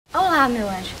Olá, meu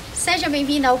anjo. Seja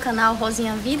bem-vindo ao canal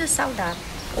Rosinha Vida Saudável.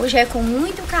 Hoje é com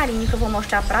muito carinho que eu vou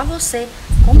mostrar pra você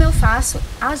como eu faço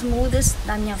as mudas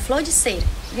da minha flor de cera.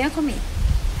 Venha comigo.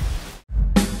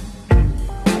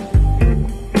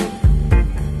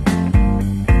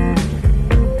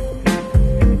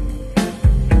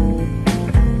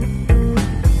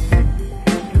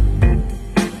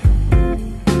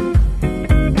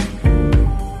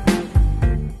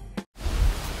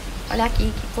 Olha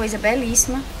aqui que coisa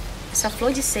belíssima. Essa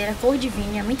flor de cera, cor de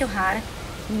vinho, é muito rara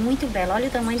e muito bela. Olha o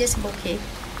tamanho desse buquê.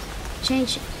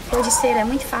 Gente, flor de cera é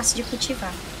muito fácil de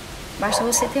cultivar. Basta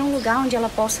você ter um lugar onde ela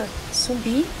possa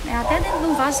subir, né? Até dentro de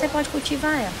um vaso você pode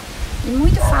cultivar ela. E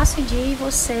muito fácil de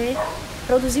você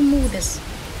produzir mudas,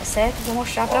 tá certo? Vou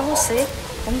mostrar pra você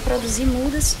como produzir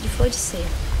mudas de flor de cera.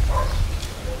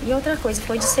 E outra coisa,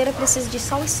 flor de cera precisa de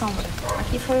sol e sombra.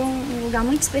 Aqui foi um lugar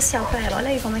muito especial pra ela. Olha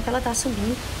aí como é que ela tá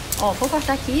subindo. Ó, vou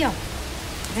cortar aqui, ó.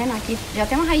 Tá vendo aqui? Já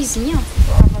tem uma raizinha,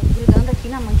 ó. Tava grudando aqui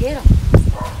na mangueira,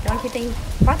 ó. Então aqui tem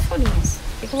 4 folhinhas.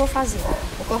 O que eu vou fazer?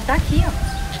 Vou cortar aqui,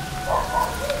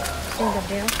 ó. Tem,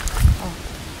 Gabriel. Ó.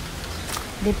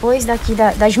 Depois daqui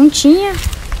da juntinha,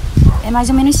 é mais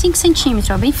ou menos 5 centímetros,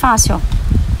 ó. Bem fácil,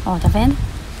 ó. Ó, tá vendo?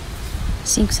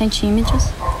 5 centímetros.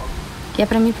 Que é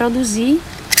pra mim produzir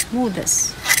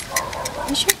mudas.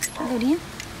 Ixi, que durinha.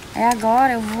 Aí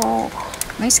agora eu vou,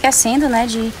 não esquecendo, né,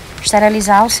 de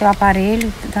esterilizar o seu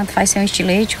aparelho, tanto faz ser um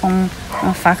estilete como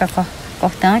uma faca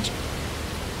cortante,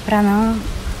 para não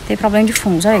ter problema de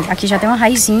fungos. Olha aí, aqui já tem uma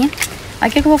raizinha.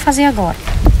 Aí o que eu vou fazer agora?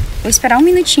 Vou esperar um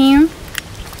minutinho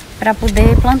para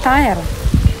poder plantar ela,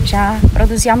 já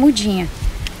produzir a mudinha.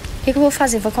 O que eu vou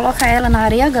fazer? Vou colocar ela na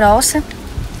areia grossa,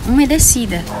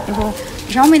 umedecida. Eu vou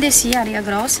já umedeci a areia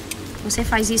grossa. Você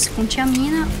faz isso com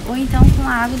tiamina ou então com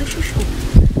a água do chuchu,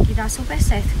 que dá super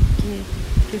certo,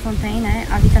 que contém, né,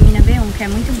 a vitamina B1, que é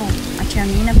muito bom, a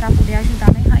tiamina, para poder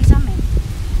ajudar no enraizamento.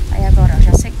 Aí agora ó,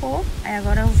 já secou, aí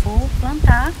agora eu vou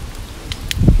plantar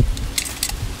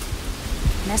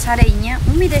nessa areinha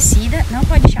umedecida, não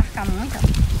pode encharcar muito,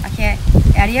 ó. Aqui é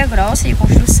areia grossa de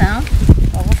construção.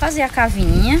 Ó, vou fazer a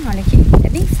cavinha, olha aqui, é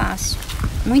bem fácil,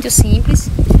 muito simples.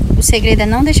 O segredo é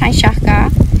não deixar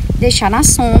encharcar, deixar na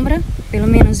sombra pelo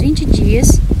menos 20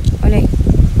 dias. Olha aí,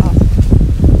 ó.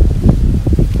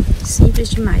 Simples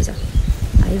demais, ó.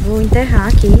 Aí vou enterrar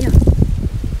aqui, ó.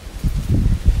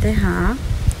 Enterrar,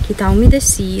 que tá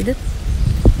umedecida.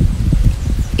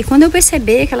 E quando eu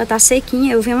perceber que ela tá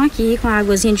sequinha, eu venho aqui com a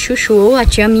águazinha de chuchu ou a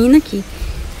tiamina aqui.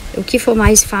 O que for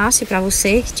mais fácil pra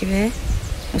você, que tiver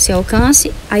ao seu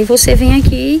alcance. Aí você vem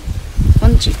aqui,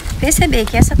 quando perceber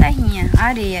que essa terrinha, a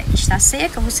areia, está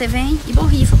seca, você vem e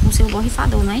borrifa com o seu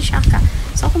borrifador, não é encharcar.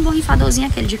 Só com um borrifadorzinho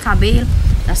aquele de cabelo,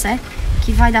 tá certo?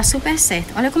 Que vai dar super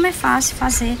certo. Olha como é fácil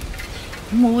fazer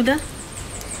muda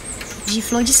de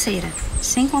flor de cera.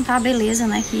 Sem contar a beleza,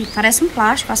 né? Que parece um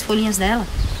plástico as folhinhas dela.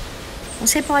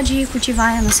 Você pode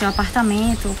cultivar no seu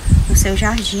apartamento, no seu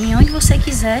jardim, onde você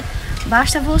quiser.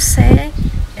 Basta você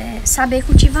saber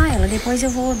cultivar ela. Depois eu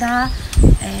vou dar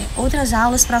outras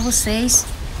aulas para vocês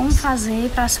como fazer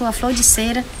para a sua flor de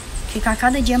cera ficar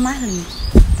cada dia mais linda,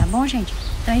 tá bom, gente?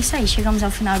 Então é isso aí, chegamos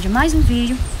ao final de mais um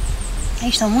vídeo. Eu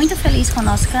estou muito feliz com o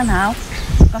nosso canal.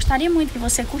 Gostaria muito que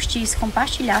você curtisse,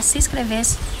 compartilhasse, se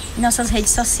inscrevesse em nossas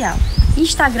redes sociais.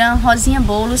 Instagram, Rosinha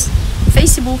Bolos,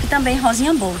 Facebook também,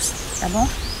 Rosinha Bolos, tá bom?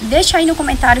 Deixa aí no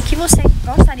comentário o que você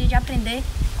gostaria de aprender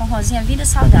com Rosinha Vida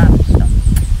Saudável. Então,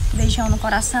 beijão no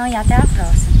coração e até a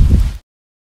próxima.